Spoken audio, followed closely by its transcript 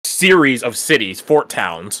series of cities, fort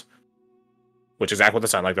towns, which is exactly what they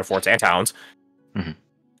sound like. They're forts and towns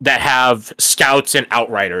that have scouts and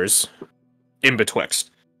outriders in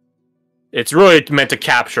betwixt. It's really meant to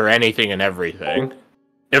capture anything and everything,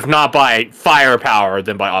 if not by firepower,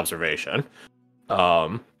 then by observation.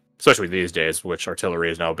 Especially these days, which artillery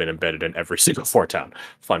has now been embedded in every single fort town.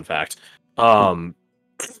 Fun fact. And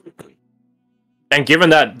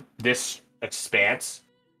given that this expanse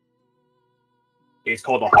is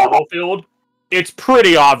called the Hollow Field, it's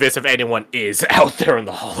pretty obvious if anyone is out there in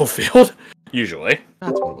the Hollow Field, usually.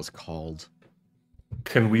 That's what it was called.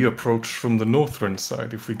 Can we approach from the northern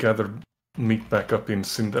side if we meet back up in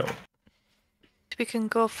Sindel? We can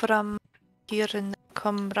go from here and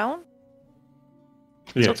come round?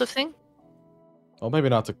 Yes. Sort of thing? Well, maybe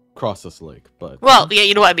not to cross this lake, but... Well, yeah,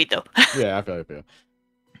 you know what I mean, though. Yeah, I feel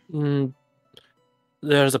you.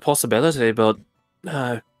 There's a possibility, but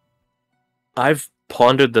I've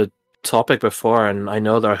pondered the topic before, and I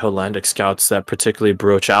know there are Hollandic scouts that particularly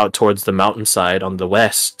broach out towards the mountainside on the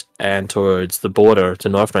west and towards the border to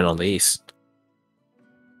Northrend on the east.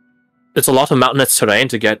 It's a lot of mountainous terrain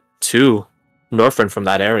to get to Northrend from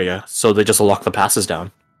that area, so they just lock the passes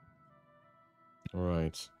down.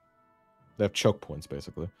 Right. They have choke points,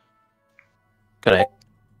 basically. Correct.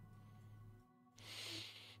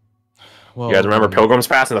 Well, You guys remember Pilgrim's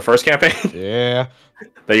Pass in the first campaign? Yeah.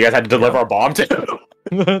 That you guys had to deliver a bomb to?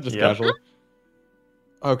 Just casually.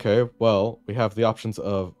 Okay, well, we have the options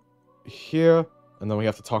of here, and then we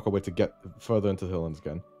have to talk our way to get further into the Highlands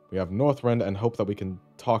again. We have Northrend and hope that we can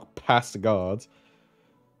talk past the guards.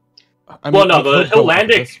 I mean,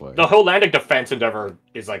 the Hollandic defense endeavor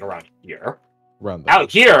is like around here. Around there.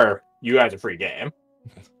 Out here, you guys are free game.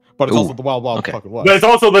 But it's also the wild fucking west. But it's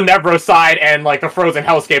also the Nevro side and like the frozen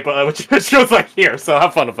hellscape, which goes like here. So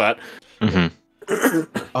have fun with that.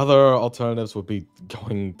 Other alternatives would be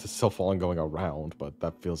going to Silfall and going around, but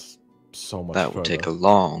that feels so much. That would take a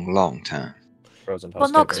long time. Frozen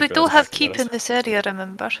Well, no, because we don't have keep in this area,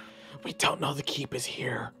 remember? We don't know the keep is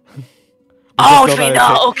here. Oh, do we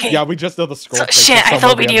know? Okay. Yeah, we just know the scroll. Shit, I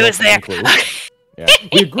thought we knew it was there. Yeah,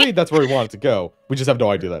 we agreed that's where we wanted to go. We just have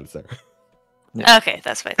no idea that it's there. Yeah. Okay,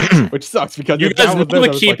 that's fine. Which sucks because you guys know the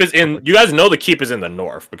keep is in. You guys know the keep is in the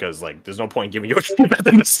north because like there's no point giving you a keep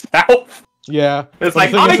in the south. Yeah, it's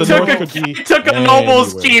like I took a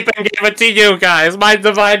noble's keep and gave it to you guys. My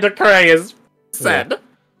divine decree is said.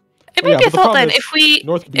 It may be a thought then if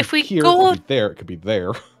we here, go it could be there, it could be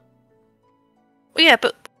there. Well, yeah,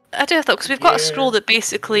 but I do have thought because we've got a scroll that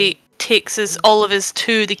basically takes us all of us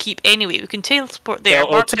to the keep anyway. We can teleport there.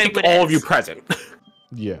 It'll take all of you present.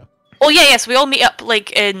 Yeah. Oh yeah, so we all meet up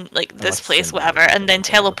like in like this place, whatever, and then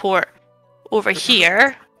teleport over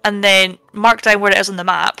here, and then mark down where it is on the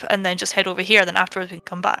map, and then just head over here. Then afterwards we can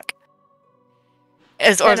come back. Or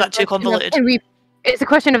is that too convoluted? It's a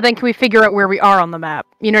question of then can we figure out where we are on the map?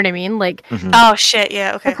 You know what I mean? Like, oh shit,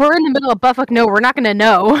 yeah, okay. If we're in the middle of Buffalo, no, we're not gonna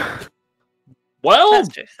know. Well, that's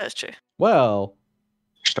true. That's true. Well,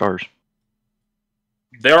 stars.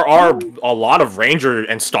 There are a lot of ranger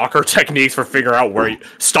and stalker techniques for figuring out where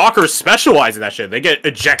stalkers specialize in that shit. They get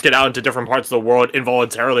ejected out into different parts of the world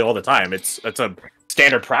involuntarily all the time. It's a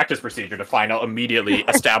standard practice procedure to find out immediately,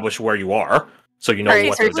 establish where you are, so you know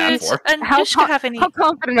what to adapt for. And how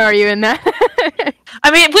confident are you in that?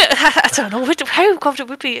 I mean, I don't know. How confident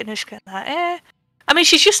would be Anushka in that? I mean,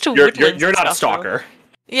 she's used to woodlands. You're not a stalker.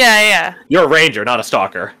 Yeah. You're a ranger, not a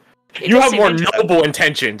stalker. You have more noble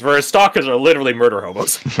intentions, whereas stalkers are literally murder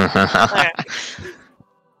hobos.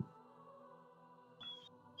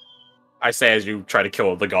 I say as you try to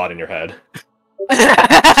kill the god in your head.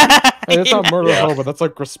 Hey, that's not murder hobo. That's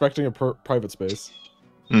like respecting a private space.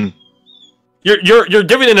 You're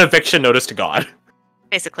giving an eviction notice to God.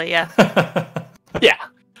 Basically, yeah. Yeah.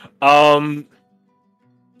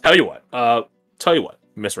 Tell you what,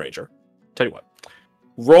 Miss Ranger. Tell you what.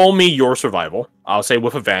 Roll me your survival. I'll say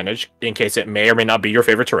with advantage, in case it may or may not be your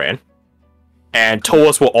favorite terrain. And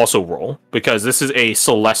Tolas will also roll, because this is a it's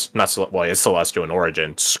celestial in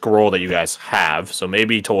origin scroll that you guys have, so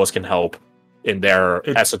maybe Tolas can help in their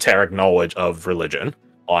esoteric knowledge of religion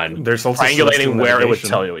on triangulating where it would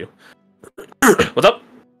tell you. What's up?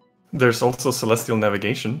 There's also celestial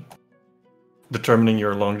navigation, determining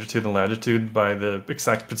your longitude and latitude by the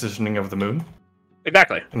exact positioning of the moon.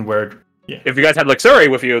 Exactly. And where... Yeah. If you guys had Luxury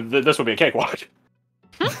with you, this would be a cakewalk.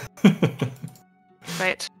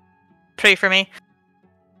 Right. Pray for me.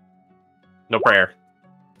 No prayer.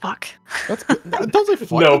 Fuck. That's good. That's like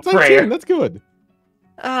fun. No prayer. That's good.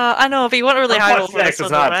 I know, but you want a really high roll for this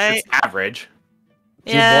one, right? It's average.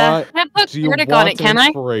 Yeah. Do you want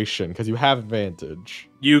inspiration? Because you have advantage.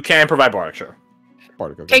 You can provide bardic, sure.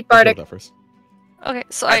 Bardic. Okay. Take Let's go with Bardic. that first. Okay,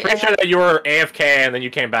 so I'm pretty sure that you were AFK and then you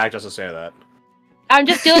came back just to say that. I'm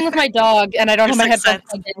just dealing with my dog, and I don't have my Makes headphones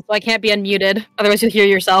sense. plugged in, so I can't be unmuted. Otherwise, you'll hear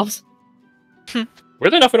yourselves.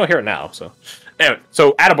 Weirdly enough, we don't hear it now. So, anyway,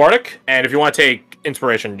 so add a Bardic, and if you want to take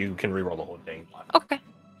inspiration, you can reroll the whole thing. Okay.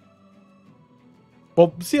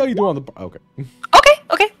 Well, see how you do on the. Okay.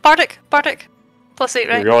 Okay. Bardic. +8,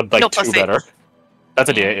 right? You rolled like No, 2 +8. better. That's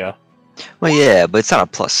a D8, yeah. Well, yeah, but it's not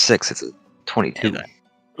a +6. It's a 22.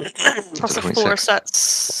 Plus a 4, so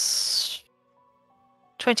that's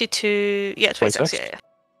 22. Yeah, 26. 26?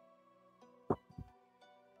 Yeah.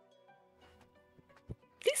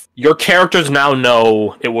 Your characters now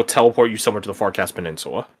know it will teleport you somewhere to the Farcast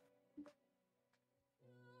Peninsula.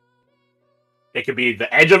 It could be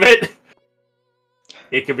the edge of it.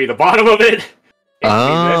 It could be the bottom of it. It could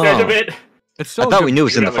be this edge of it. It's I still thought we knew it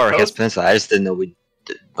was in the on the coast? Farcast Peninsula. I just didn't know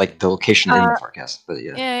like the location in the Farcast. But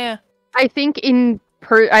yeah. Yeah. I think in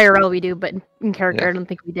IRL we do, but in character Yeah. I don't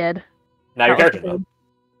think we did. Now your That was character knows.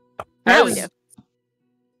 Now we do.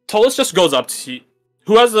 Tolis just goes up to you.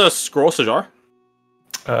 Who has the scroll, Sajar?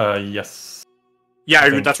 Yes. Yeah, I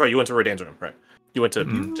think- that's right. You went to Radane's room, right? You went to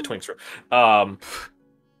Mhm. Twink's room.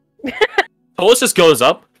 Tolis just goes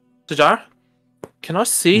up. Sajar, can I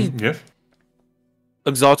see Yeah.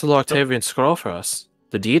 Exalted Octavian scroll for us?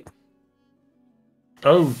 The deed?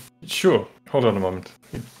 Oh, sure. Hold on a moment.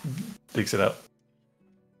 He digs it out.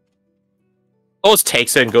 Tolis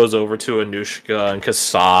takes it and goes over to Anushka and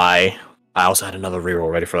Kasai. I also had another reroll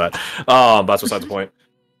ready for that. But that's besides the point.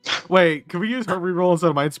 Wait, can we use her reroll instead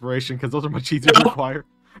of my inspiration? Because those are much easier to acquire.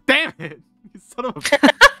 Damn it! You son of a.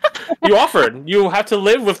 You offered. You have to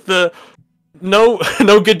live with the no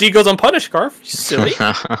good deed goes unpunished, Garth. You silly.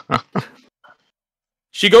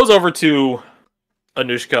 She goes over to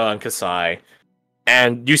Anushka and Kasai,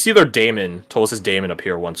 and you see their daemon, Tolis' daemon,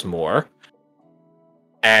 appear once more.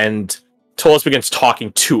 And Tolis begins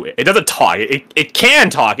talking to it. It doesn't talk. It can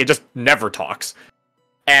talk. It just never talks.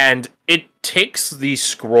 And it takes the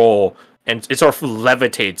scroll and it sort of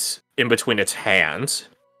levitates in between its hands.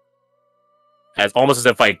 As almost as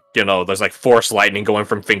if, like, you know, there's like force lightning going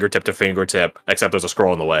from fingertip to fingertip, except there's a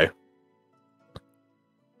scroll in the way.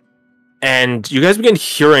 And you guys begin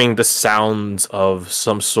hearing the sounds of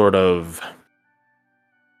some sort of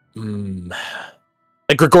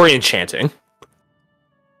like Gregorian chanting.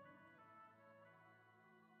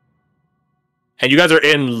 And you guys are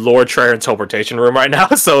in Lord Trairon's teleportation room right now,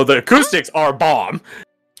 so the acoustics are bomb.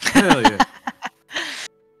 Hell yeah.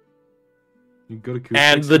 You go to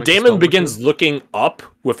And acoustics, the make a daemon spell begins with it. looking up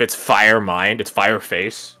with its fire mind, its fire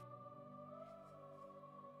face.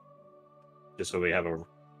 Just so we have a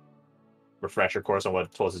refresher course on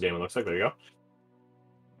what Tolis' daemon looks like. There you go.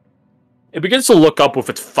 It begins to look up with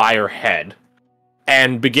its fire head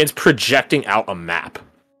and begins projecting out a map.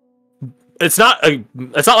 It's not like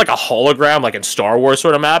a hologram like in Star Wars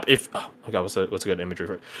sort of map. Oh my god, what's a good imagery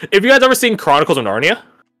for it? If you guys ever seen Chronicles of Narnia?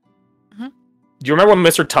 Mhm. Do you remember when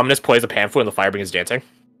Mr. Tumnus plays a pamphlet and the fire begins dancing?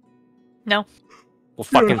 No. Well,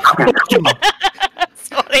 fucking Sorry.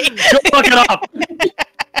 Go look it up.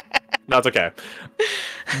 No, it's okay.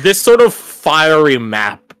 This sort of fiery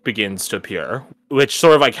map begins to appear, which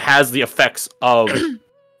sort of like has the effects of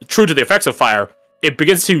true to the effects of fire. It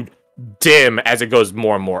begins to dim as it goes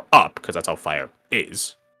more and more up, because that's how fire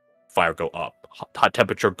is. Fire go up, hot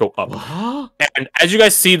temperature go up. What? And as you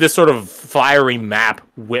guys see this sort of fiery map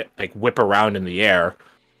whip around in the air,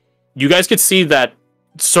 you guys could see that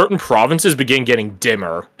certain provinces begin getting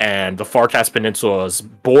dimmer, and the Farcast Peninsula's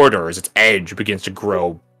borders, its edge, begins to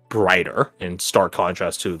grow brighter in stark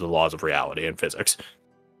contrast to the laws of reality and physics.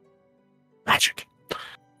 Magic.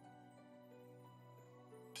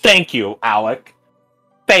 Thank you, Alec.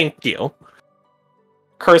 Thank you.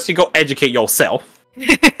 Kirsty, go educate yourself.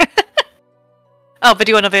 Oh,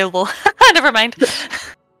 video unavailable. Never mind.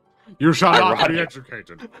 You shall not Ironic. be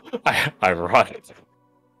educated. Ironic.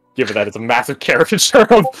 Given that it's a massive caricature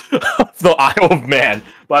of the Isle of Man.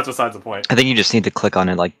 But that's besides the point. I think you just need to click on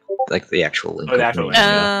it like the actual link. Oh, the actual link.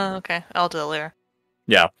 Yeah. Okay. I'll do it later.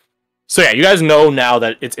 Yeah. So yeah, you guys know now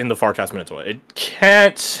that it's in the Farcast Peninsula. It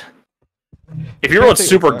can't... If you rolled think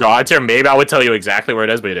Super it's that. God tier, maybe I would tell you exactly where it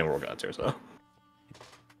is, but you didn't roll God tier, so...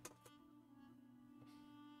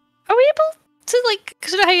 Are we able to, like,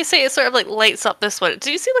 because you know how you say it sort of like lights up this one?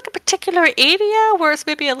 Do you see like a particular area where it's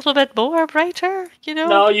maybe a little bit more brighter? You know?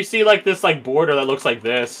 No, you see like this like border that looks like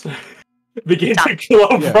this. Begin to glow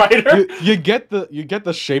Yeah. brighter. You get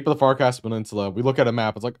the shape of the Farcast Peninsula. We look at a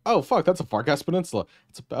map. It's like, oh fuck, that's a Farcast Peninsula.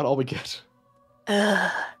 It's about all we get.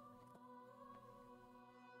 Ugh.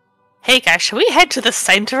 Hey guys, shall we head to the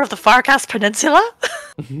center of the Farkas Peninsula?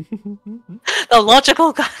 The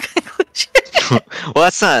logical conclusion. Well,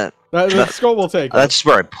 that's not. The skull will take. That's just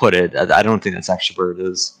where I put it. I don't think that's actually where it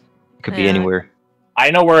is. It could be Yeah. anywhere. I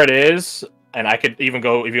know where it is, and I could even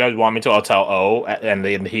go if you guys want me to. I'll tell O, and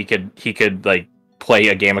then he could like play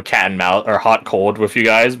a game of cat and mouse or hot cold with you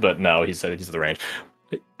guys. But no, he said he's at the range.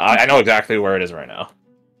 I know exactly where it is right now.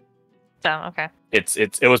 Damn, okay. It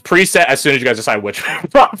was preset as soon as you guys decide which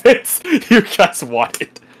province you guys wanted.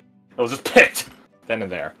 It was just picked then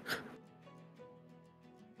and there.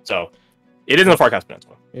 So it is in the Farkas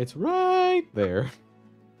Peninsula. It's right there.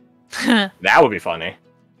 That would be funny.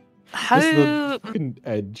 How? This is the fucking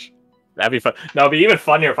edge. That'd be fun. No, it'd be even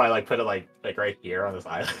funnier if I like put it like right here on this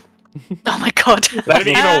island. Oh my god. That'd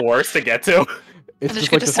be even worse to get to. It's I'm just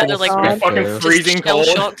just gonna this sound little like square. fucking freezing Just shell cold.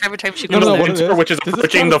 shocked every time she No, goes no, there. what it is- Which is does this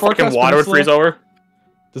approaching count the as fucking Farkas water would freeze Peninsula? over.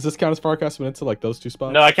 Does this count as Farkas Peninsula, like those two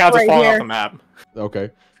spots? No, it counts as Right falling here. off the map. Okay.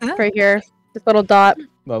 Right here. This little dot.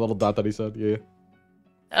 That little dot that he said, yeah.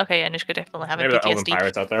 Okay, yeah, Nish could definitely have a Maybe there are elven PTSD.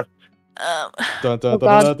 pirates out there. Dun, Oh, dun, God.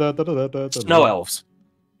 dun, dun, dun, dun, dun, dun, Snow dun. elves.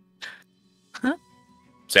 Huh?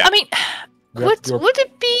 So, yeah. I mean, We have your- would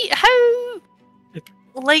it be how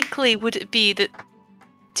likely would it be that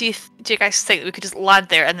do you guys think that we could just land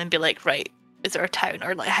there and then be like, right, is there a town,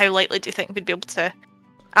 or like how likely do you think we'd be able to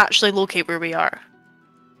actually locate where we are?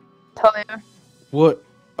 Tell you. What?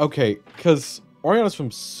 Okay, because Oriana's from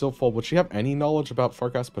Silfall. Would she have any knowledge about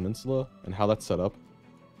Farkas Peninsula and how that's set up?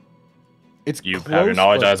 It's You have close, your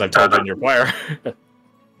knowledge but- as I've told you in your player.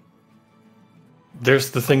 There's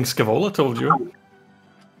the thing Scavola told you.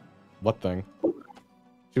 What thing?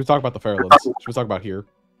 She was talking about the Fairlands. She was talking about here.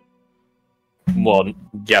 Well,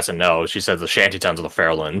 yes and no. She said the shantytowns of the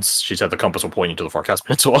Fairlands. She said the compass will point you to the Farkas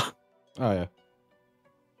Peninsula. Oh, yeah.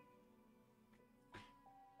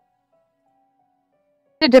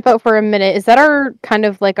 To dip out for a minute, is that our kind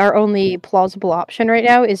of like our only plausible option right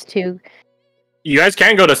now? Is to You guys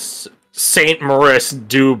can go to Saint Maurice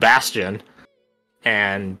du Bastion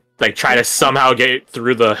and like try to somehow get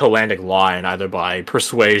through the Hollandic line, either by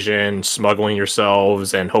persuasion, smuggling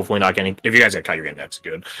yourselves, and hopefully not getting. If you guys get caught, you're getting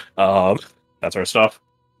executed. That sort of stuff.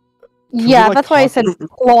 we, yeah, like, that's why I said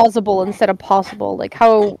plausible instead of possible. Like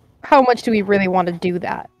how much do we really want to do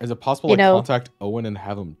that? Is it possible You to know- contact Owen and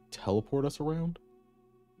have him teleport us around?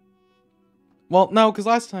 Well, no, because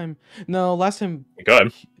last time...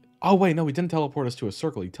 Good. Oh, wait, no, he didn't teleport us to a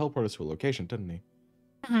circle. He teleported us to a location, didn't he?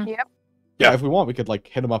 Yep. Yeah, if we want, we could, like,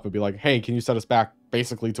 hit him up and be like, hey, can you set us back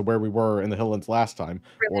basically to where we were in the Highlands last time?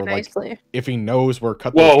 Really Or, like, nicely. if he knows where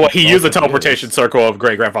cut. Well, he used the teleportation circle of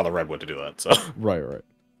Great Grandfather Redwood to do that. So, Right.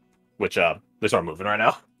 which they start moving right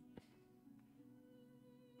now.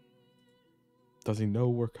 Does he know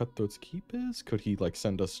where Cutthroat's Keep is? Could he, like,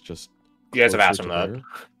 send us just... You guys have closer asked him to that. there?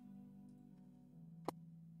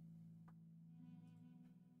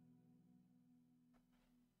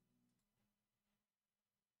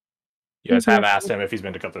 You guys have asked him if he's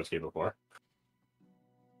been to Cutthroat's Keep before.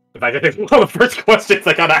 In fact, I think one of the first questions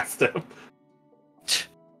I got asked him.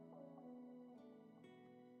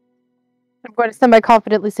 I'm going to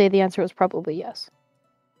semi-confidently say the answer was probably yes.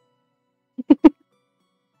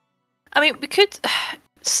 I mean, we could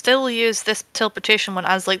still use this teleportation one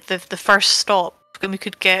as like the first stop, and we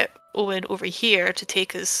could get Owen over here to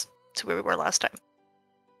take us to where we were last time.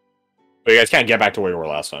 But you guys can't get back to where you were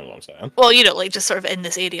last time, is what I'm saying. Well, you know, like just sort of in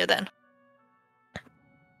this area then.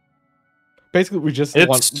 Basically, we just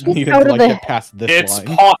It's needed out to, of like, the- get past this It's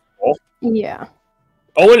line. possible. Yeah.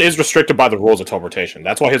 Owen is restricted by the rules of teleportation.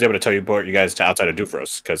 That's why he was able to tell you guys to outside of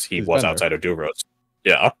Duvros, because he He's was been there. outside of Duvros.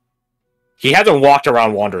 Yeah. He hasn't walked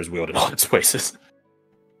around Wanderer's Wield in all its places.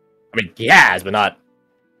 I mean, he has, but not...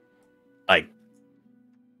 Like...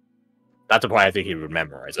 That's why I think he would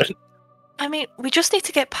memorize it. I mean, we just need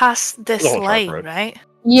to get past this The whole line, chart, right?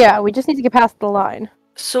 Yeah, we just need to get past the line.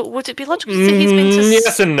 So would it be logical to say he's been to...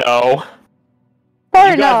 Yes and no.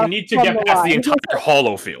 Fair You guys enough. need to from get past the line. entire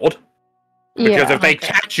hollow field. Because Yeah. if they okay.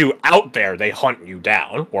 catch you out there, they hunt you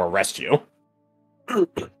down or arrest you.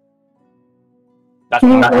 That's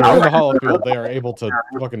When what you're in the I'm hollow field, they are able to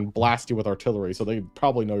fucking blast you with artillery, so they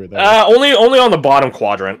probably know you're there. only on the bottom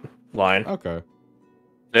quadrant line. Okay.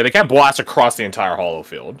 They can't blast across the entire hollow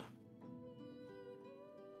field.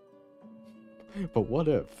 But what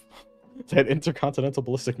if they had intercontinental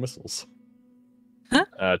ballistic missiles? Talk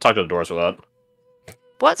to the doors for that.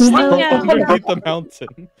 What's the... Underneath the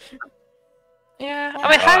mountain. Yeah, I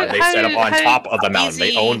mean, how... They how, set up on how top of the mountain. They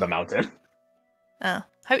easy- own the mountain. Oh.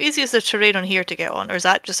 How easy is the terrain on here to get on, or is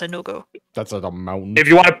that just a no-go? That's a mountain. If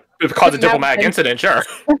you want It caused a The diplomatic mountain. incident, sure.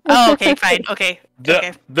 Oh, okay, fine. Okay.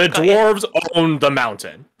 Okay. The got you. dwarves own the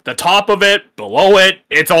mountain. The top of it, below it,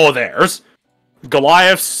 it's all theirs.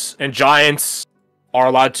 Goliaths and giants are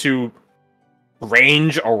allowed to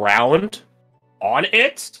range around on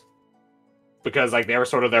it because like they were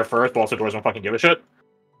sort of there first, but also dwarves don't fucking give a shit.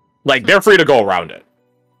 Like they're free to go around it.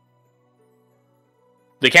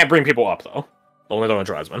 They can't bring people up though. Only the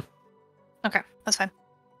tribesmen. Okay, that's fine.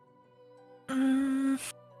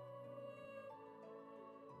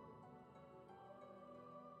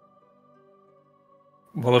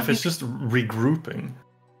 Well, if it's just regrouping,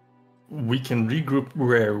 we can regroup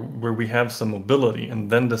where we have some mobility and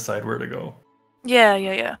then decide where to go.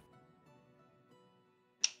 Yeah.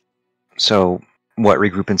 So, what,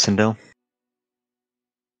 regroup in Sindel?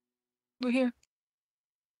 We're here.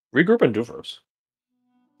 Regroup in Duvros.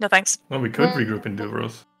 No thanks. Well, we could regroup in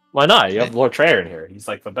Duvros. Why not? You have Lord Trayer in here. He's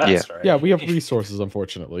like the best, right? Yeah, we have resources,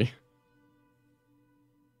 unfortunately.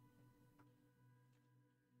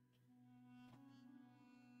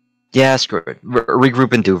 Yeah, screw it.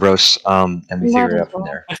 Regroup in Duvros, and we Might figure it as out from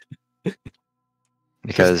well. there.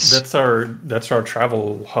 Because that's our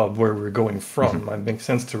travel hub where we're going from. It makes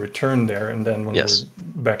sense to return there, and then when Yes.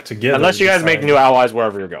 we're back together. Unless you guys make decide- new allies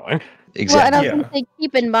wherever you're going. Well, and I exactly. was Yeah. going to say,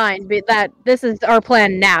 keep in mind that this is our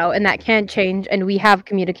plan now, and that can change, and we have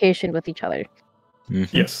communication with each other Mhm.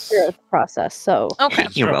 Yes. throughout the process. So, Okay.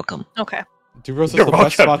 You're Sure. welcome. Okay. Duvros is You're the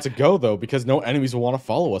best welcome. spot to go, though, because no enemies will want to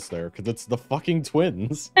follow us there, because it's the fucking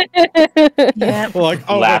twins. Yeah. We're like,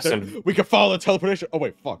 oh, wait, Laughs they're- and- we can follow the teleportation. Oh,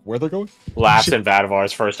 wait, fuck, where they're going? Laughs and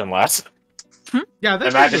Vadavar's first and last. Yeah,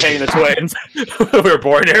 that's Imagine taking the twins. We were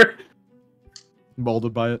born here.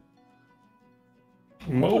 molded by it.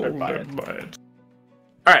 Molded by by it.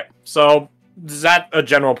 Alright, so is that a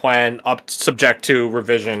general plan up subject to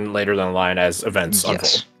revision later down the line as events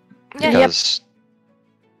Yes. Yeah. Because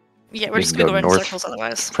Yeah, we're We just can gonna go go in north. circles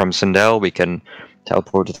otherwise. from Sindel, we can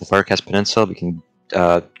teleport to the Farcast Peninsula. We can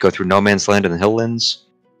go through No Man's Land and the Hilllands.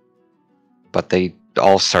 But they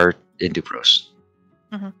all start in Duvros.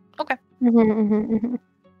 involved?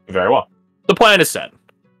 Very well. The plan is set.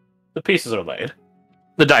 The pieces are laid.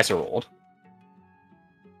 The dice are rolled.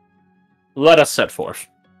 Let us set forth.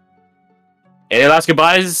 Any last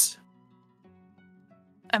goodbyes?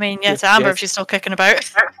 I mean, yeah, to Amber Yes. if she's still kicking about.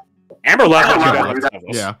 Amber left when you guys went to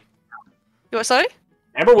Sevelos. Yeah. You what, sorry?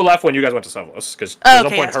 Amber left when you guys went to Sevelos, because Oh, there's no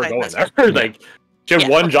okay, point in that's her fine, going that's there. Like, she had Yeah,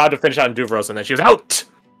 one okay. job to finish out in Duvros, and then she was out!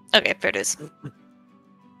 Okay, fair dues.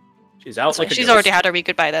 She's out like a She's ghost. already had her wee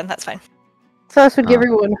goodbye then, that's fine. so us would give Oh.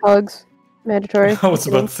 everyone hugs. Mandatory. I was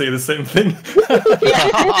about to say the same thing.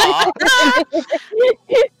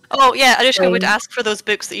 Oh yeah, Anushka would Um, ask for those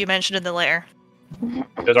books that you mentioned in the letter.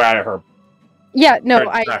 Those are out of her. Yeah, no, Or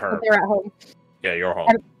I not her. they're at home. Yeah, you're home.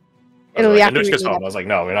 And- I was it'll like, be after we Anushka's meet home. up. I was like,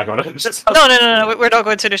 no, we're not going to Anushka's house. No, we're not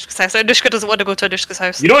going to Anushka's house. Anushka doesn't want to go to Anushka's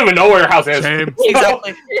house. You don't even know where your house is. Shame.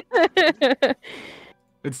 Exactly.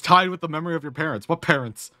 It's tied with the memory of your parents. What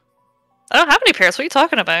parents? I don't have any parents. What are you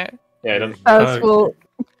talking about? Yeah, it doesn't. Us will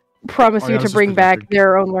promise Oh, you yeah, to this is bring back projected.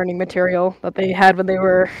 their own learning material that they had when they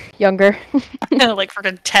were younger. Like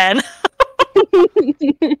freaking 10.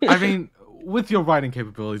 I mean, with your writing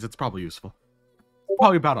capabilities, it's probably useful.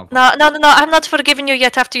 Probably about on. No, I'm not forgiving you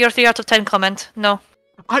yet after your 3 out of 10 comment. No.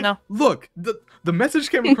 no. Look, the message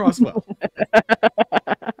came across well.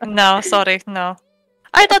 No, sorry, no.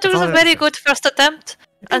 I thought it was all a I very have to good first attempt.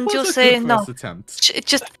 And It you'll was a say good no. first attempt. It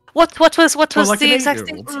just what was like the an exact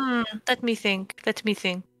thing? 8-year-old. Let me think.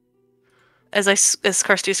 As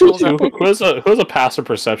Kirsty scrolls up. Who has a passive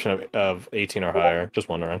perception of 18 or higher? Just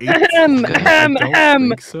wondering. I don't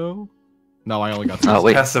think so. No, I only got. Oh,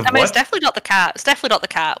 wait. Passive I mean, it's what? definitely not the cat. It's definitely not the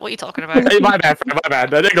cat. What are you talking about? Hey, my bad, friend, my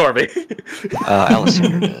bad. Ignore me.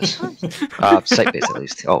 Alexander does. Site-based, at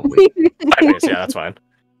least. Oh, wait. Typeface, yeah, that's fine.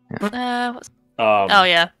 What's... Oh Oh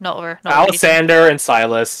yeah, not over. Not over 18. Alexander and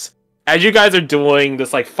Silas, as you guys are doing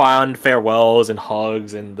this like fond farewells and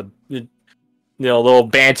hugs and the little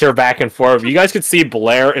banter back and forth, you guys could see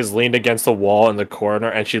Blair is leaned against the wall in the corner,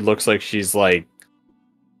 and she looks like she's like,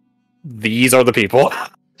 "These are the people.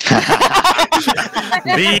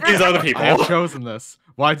 These are the people. I have chosen this.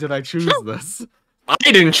 Why did I choose this? I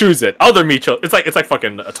didn't choose it. Other me chose. It's like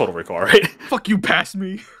fucking a Total Recall, right? Fuck you, past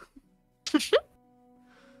me.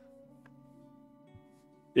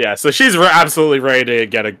 Yeah. So she's absolutely ready to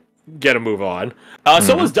get a move on.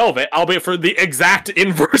 So was Delvit, albeit for the exact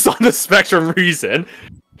inverse on the spectrum reason.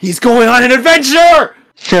 He's going on an adventure.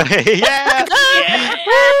 Yeah!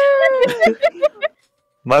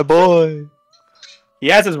 My boy! He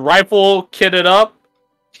has his rifle kitted up.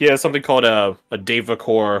 He has something called a Deva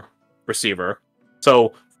Core receiver.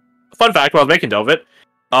 So, fun fact, while I was making Delvit,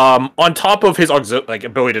 On top of his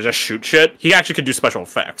ability to just shoot shit, he actually can do special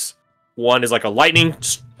effects. One is like a lightning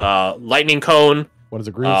cone. One is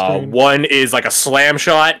a green screen. One is like a slam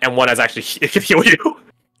shot, and one has actually it can heal you.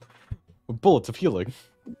 Bullets of healing.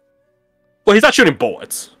 Well, he's not shooting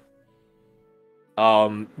bullets.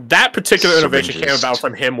 That particular innovation came Syringes. about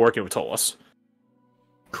from him working with Tolos.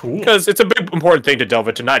 Cool. Because it's a big important thing to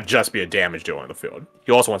Delvin to not just be a damage dealer on the field.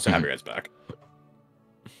 He also wants to have your guys back.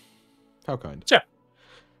 How kind. Yeah.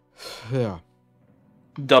 Yeah.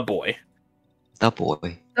 The boy. The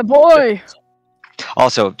boy. The boy.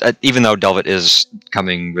 Also, even though Delvit is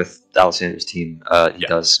coming with Alexander's team, he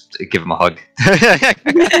does give him a hug.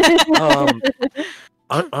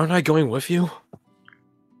 Aren't I going with you?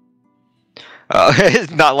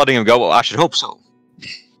 Not letting him go. Well, I should hope so.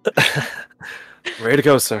 Ready to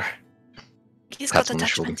go, sir. He's That's got on the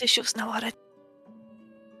shoulder. attachment issues now, already.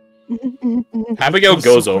 Abigail That's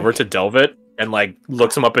goes so over quick. to Delvit and like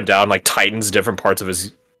looks him up and down, like tightens different parts of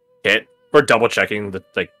his kit, or double checking that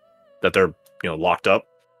that they're locked up.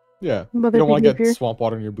 Yeah. Mother You don't want to behavior. get swamp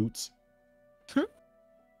water in your boots.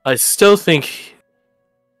 I still think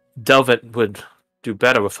Delvit would do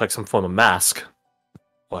better with like some form of mask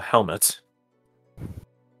or helmet.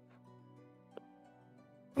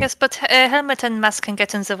 Yes, but helmet and mask can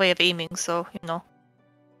get in the way of aiming, so,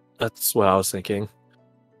 That's what I was thinking.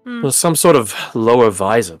 Hmm. Well, some sort of lower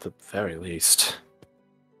visor at the very least.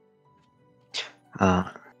 Let's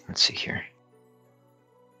see here.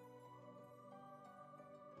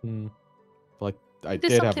 Hmm. Like I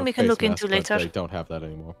This is did have something a we can face look into mask, but later. they don't have that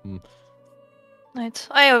anymore. Hmm. Right.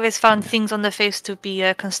 I always found things on the face to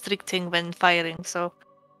be constricting when firing, so...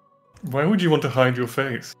 Why would you want to hide your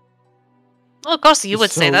face? Well, of course you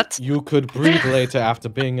would say So that. You could breathe later after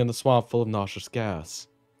being in the swamp full of nauseous gas.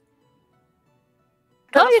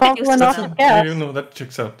 Oh, you Swamp get full of used to nauseous that. gas. You know, that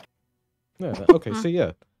checks out. Yeah. Okay. So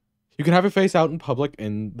yeah, you can have your face out in public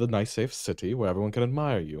in the nice, safe city where everyone can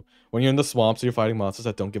admire you. When you're in the swamps, you're fighting monsters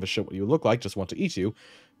that don't give a shit what you look like, just want to eat you.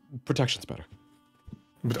 Protection's better.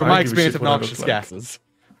 But From I my give a experience shit of what I look noxious like. gases.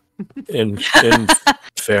 In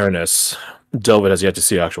fairness, Delvit has yet to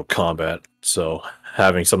see actual combat, so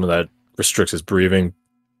having something that restricts his breathing,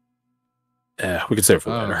 we could save it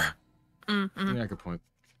for later. Mm-hmm. Yeah, good point.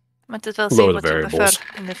 Might as well Lower see the what you prefer variables.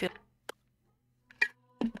 in the field.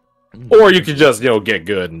 Or you could just, get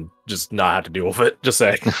good and just not have to deal with it. Just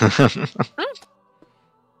say.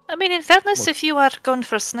 I mean, in fairness, Look. if you are going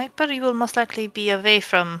for sniper, you will most likely be away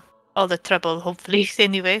from all the trouble, hopefully,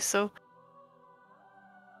 anyway, so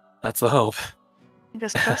That's the hope.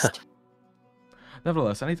 fingers crossed.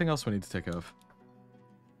 Nevertheless, anything else we need to take care of?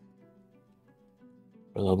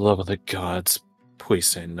 For the love of the gods, please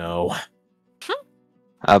say no.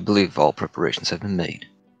 I believe all preparations have been made.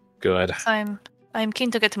 Good. I'm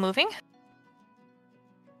keen to get moving.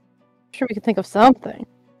 Sure, we can think of something.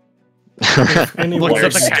 If anyone Blair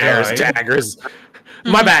at the stares died- daggers.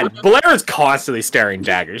 My bad. Blair is constantly staring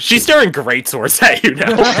daggers. She's staring great swords at you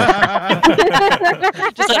now.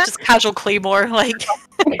 just casual claymore, like.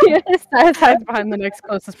 Styles hides behind the next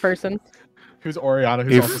closest person. Who's Oriana,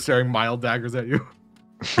 who's If- also staring mild daggers at you?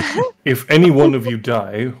 If any one of you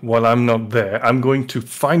die while I'm not there, I'm going to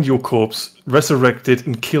find your corpse, resurrect it,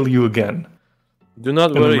 and kill you again. Do not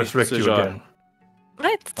And then worry, resurrect you Sejan. again.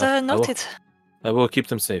 Right, I will- noted. I will keep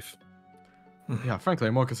them safe. Yeah, frankly,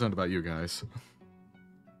 I'm more concerned about you guys.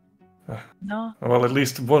 No. Well, at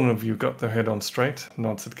least one of you got their head on straight,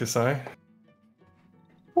 nods at Kasai.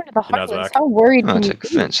 Where are the Who knows, Heartless? Zach? How worried I'll can you take be?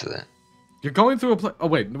 offense to that. You're going through a place. Oh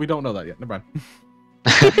wait, we don't know that yet. Never mind.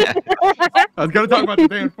 I was gonna talk about the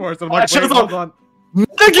day in forest. And I'm like, Shut wait, up. hold on.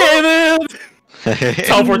 Again!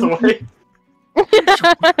 Teleport away.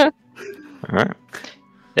 Alright.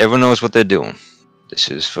 Everyone knows what they're doing. This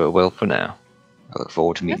is farewell for now. I look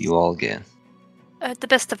forward to meeting Yes. you all again. The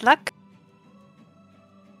best of luck.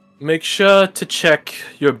 Make sure to check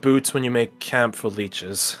your boots when you make camp for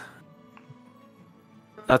leeches.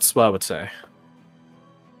 That's what I would say.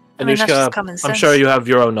 I mean, that's Anushka, just common I'm sense. sure you have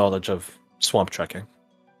your own knowledge of swamp trekking.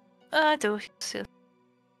 I do. So.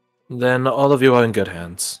 Then all of you are in good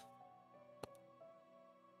hands.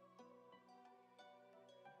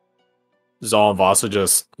 Zal and Vasa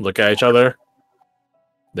just look at each other.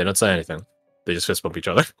 They don't say anything. They just fist bump each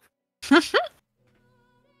other.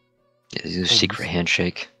 Yeah, this is a secret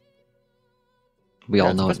handshake. We all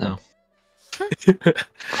it's know a it now.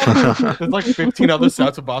 There's like 15 other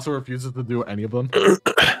sets of boss who refuses to do any of them.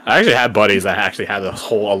 I actually had buddies that actually had a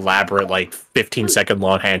whole elaborate, like, 15-second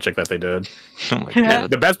long handshake that they did. Oh my god.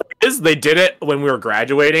 The best part is they did it when we were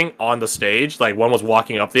graduating on the stage. Like, one was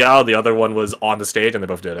walking up the aisle, the other one was on the stage, and they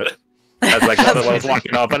both did it. As like the other one's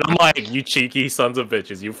walking up, and I'm like, you cheeky sons of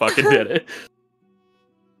bitches, you fucking did it.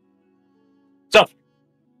 So,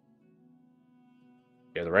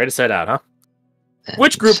 you're ready to set out, huh?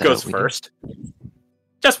 Which group Set goes out we go. first?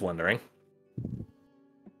 Just wondering.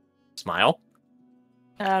 Smile.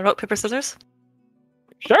 Rock, paper, scissors.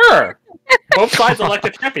 Sure. Both sides elect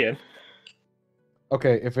a champion.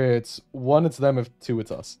 Okay, if it's 1, it's them. If 2,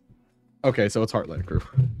 it's us. Okay, so it's Heartland Crew.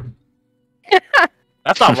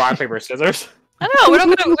 That's not rock paper scissors. I know we're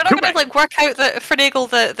not gonna like work out finagle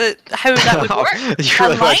the how that would work. You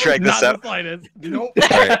really want to drag this out? Nope.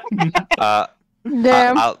 Alright.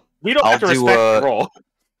 Damn. We don't I'll have to do, respect the role.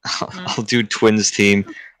 I'll do Twins team.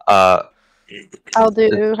 I'll do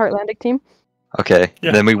Heartlandic team. Okay.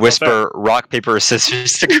 Yeah. Then we whisper rock, paper,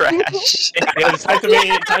 scissors to crash. Yeah, just type to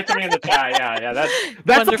me in the chat. Yeah.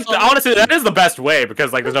 That's Wonderful. honestly that is the best way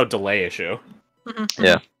because like there's no delay issue. Mhm.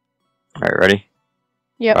 Yeah. Alright, ready?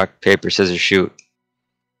 Yep. Rock, paper, scissors, shoot.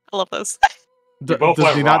 I love those. both Does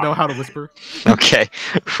went he not rock. know how to whisper? Okay.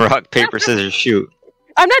 Rock, paper, scissors, shoot.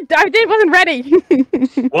 I'm not. I wasn't ready.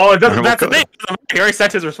 Well, it doesn't. Alright, That's the we'll thing. He already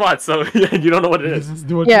sent his response, so you don't know what it is. Just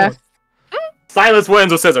do what Yeah. you want. Silence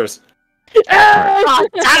wins with scissors. Oh,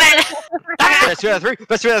 damn it! That's 2 out of 3.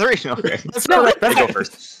 That's 2 out of 3. Okay. Let's No. go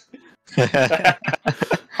first.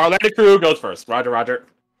 Heartlandic crew goes first. Roger.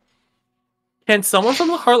 Can someone from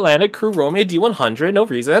the Heartlandic crew roll me a D100? No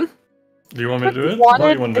reason. Do you want me to do it? Wanted?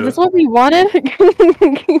 Or you want to Is do this it? what we wanted?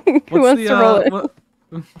 Who wants to roll it?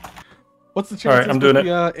 What's the chances Alright, I'm doing with it.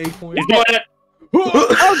 the A coin? He's doing it.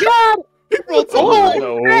 Oh god!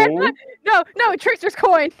 Oh, No, Trickster's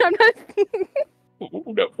coin. I'm not.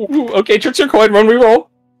 no. Okay, tricks your coin. Run, re-roll.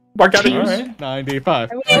 Mark out a use. Alright.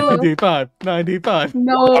 95. I will. 95. 95.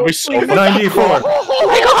 No. I'll be so please. 94. Oh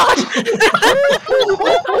my god!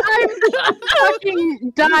 I'm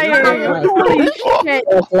fucking dying. Holy shit.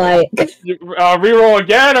 Re-roll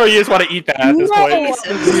again, or you just want to eat that at this No. point?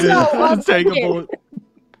 No, I'll Just take a take it. bullet.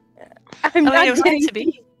 I'm I mean, not it was meant to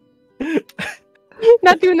getting, be.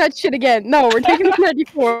 not doing that shit again. No, we're taking the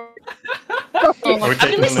 94. Oh Are we my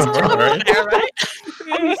taking god! the number, alright? There, right?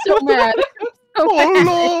 I'm so mad.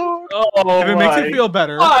 Oh, If it makes my you feel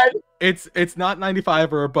better, God. it's not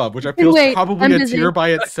 95 or above, which I feel is Wait, probably I'm a busy. tier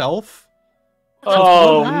by itself.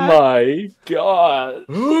 Oh that. my god.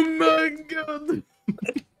 Oh my god.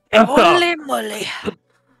 Holy moly!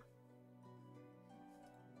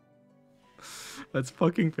 That's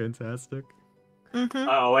fucking fantastic. Mm-hmm.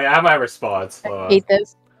 Oh wait, I have my response. Hold I on. hate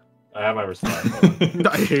this. I have my response. Hold on.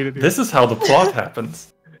 I hated it. This is how the plot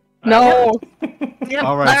happens. No. Yep,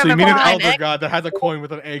 All I right, so you remember mean an mine, elder eh? god that has a coin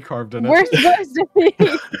with an A carved in it. Where's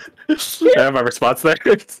I have my response there.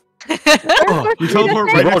 Oh, you teleport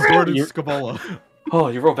right Roll next door to you- Scabola. Oh,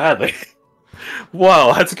 you roll badly.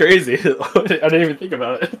 Whoa, that's crazy. I didn't even think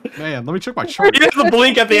about it. Man, let me check my chart. He has the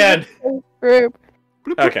blink at the end. Group.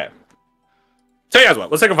 Okay. So you guys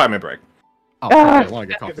what? Let's take a 5-minute break. Oh, okay, I want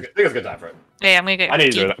to get I think coffee. it's a good time for it. Yeah, I'm gonna get. I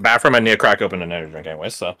need to go to the bathroom. I need to crack open an energy drink anyway,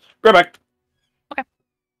 so be right back.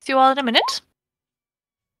 See you all in a minute.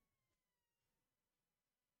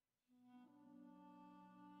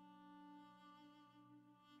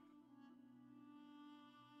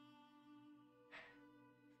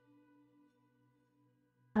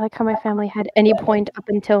 I like how my family had any point up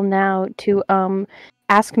until now to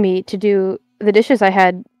ask me to do the dishes I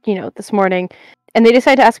had, this morning, and they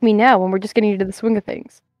decide to ask me now when we're just getting into the swing of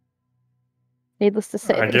things. Needless to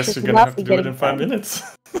say, I the guess dishes you're will gonna not have be to do it getting in 5 done.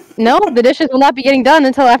 minutes. No, the dishes will not be getting done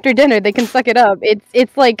until after dinner. They can suck it up.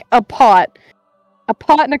 It's like a pot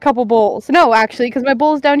and a couple bowls. No, actually, because my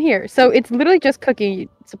bowl's down here, so it's literally just cooking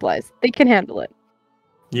supplies. They can handle it.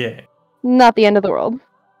 Yeah. Not the end of the world.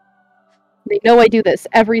 They know I do this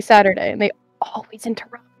every Saturday, and they always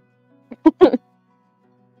interrupt.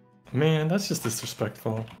 Man, that's just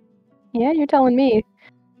disrespectful. Yeah, you're telling me.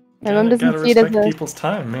 My mom Gotta doesn't see it as respect a. people's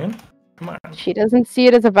time, man. Come on. She doesn't see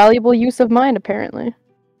it as a valuable use of mine, apparently.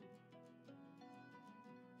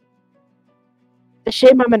 A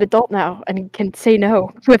shame I'm an adult now and can say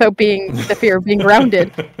no without being the fear of being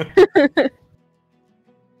grounded.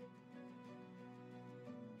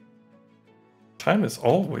 Time is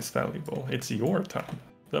always valuable. It's your time.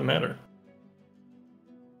 Doesn't matter.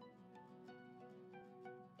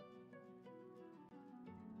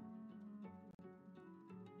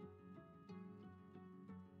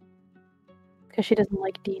 Because she doesn't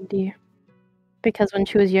like D&D. Because when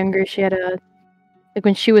she was younger, she had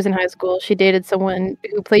when she was in high school, she dated someone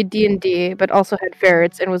who played D&D, but also had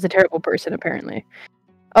ferrets and was a terrible person, apparently.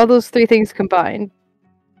 All those three things combined,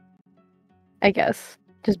 I guess,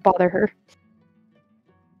 just bother her.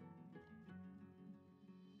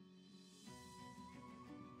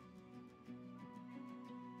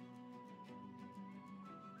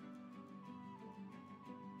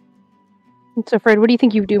 So, Fred, what do you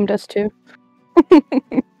think you've doomed us to?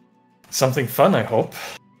 Something fun, I hope.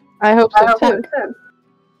 I hope so too.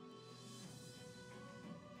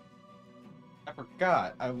 I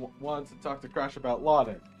forgot. I wanted to talk to Crash about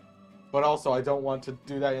Lauding. But also, I don't want to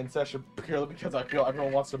do that in session purely because I feel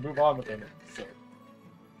everyone wants to move on with it. So,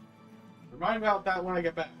 remind me about that when I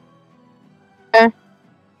get back. Okay.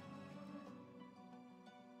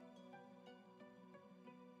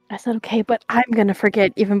 I said okay, but I'm gonna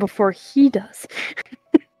forget even before he does.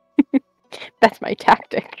 That's my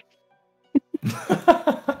tactic.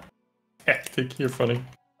 Hectic, you're funny.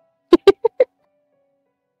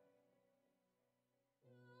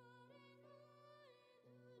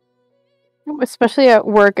 Especially at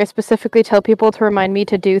work, I specifically tell people to remind me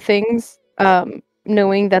to do things,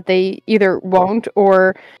 knowing that they either won't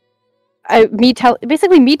or me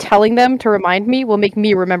telling them to remind me will make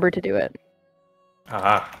me remember to do it.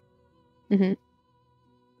 Ah. I'm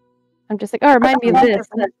just like, oh, remind me of this,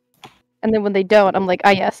 and then when they don't, I'm like,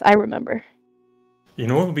 ah, yes, I remember. You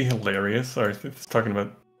know what would be hilarious? Or it's talking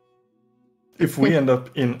about if we end up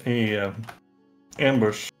in a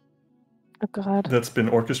ambush. Oh God. That's been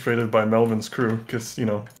orchestrated by Melvin's crew, because, you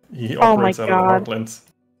know, he Oh my operates out of the God. Heartlands.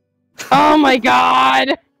 Oh my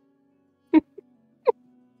God!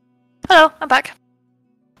 Hello, I'm back.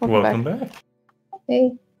 Welcome back.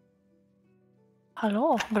 Hey.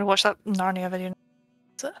 Hello. I'm gonna watch that Narnia video.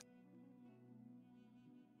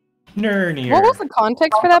 Nernier. What was the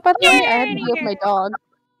context for that, by the way? I had to deal with my dog.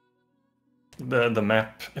 The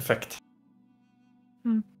map effect.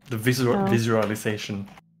 Hmm. The Oh. visualization.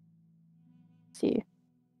 See.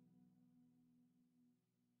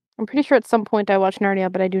 I'm pretty sure at some point I watched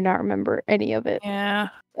Narnia, but I do not remember any of it. Yeah,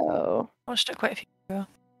 So. watched it quite a few ago.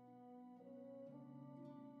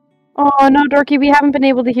 Oh no, Dorky, we haven't been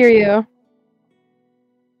able to hear you.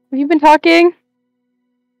 Have you been talking?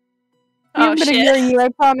 We Oh haven't been shit. hearing you, I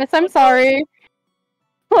promise. I'm sorry.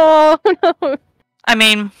 Oh no. I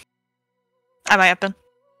mean, I might have been.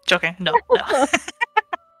 Joking. No.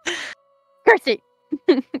 Kirsty!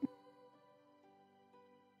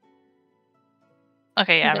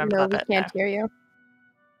 Okay, yeah, I remember no, that we bit. can't now. hear you.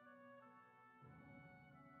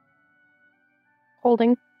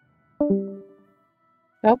 Holding.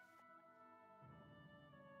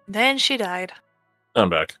 Then she died. I'm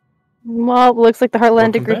back. Well, looks like the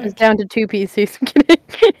Heartlander Welcome group is back. down to 2 PCs. I'm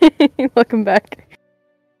kidding. Welcome back.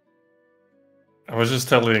 I was just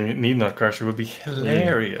telling Need Not Crash it would be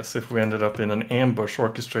hilarious if we ended up in an ambush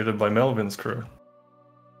orchestrated by Melvin's crew.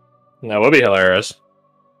 That would be hilarious.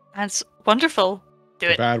 That's wonderful. Do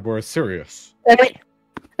The it. bad word serious.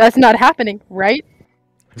 That's not happening, right?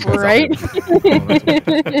 That's not Right?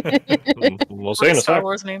 happening. We'll see in a Star sec.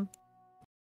 Wars name.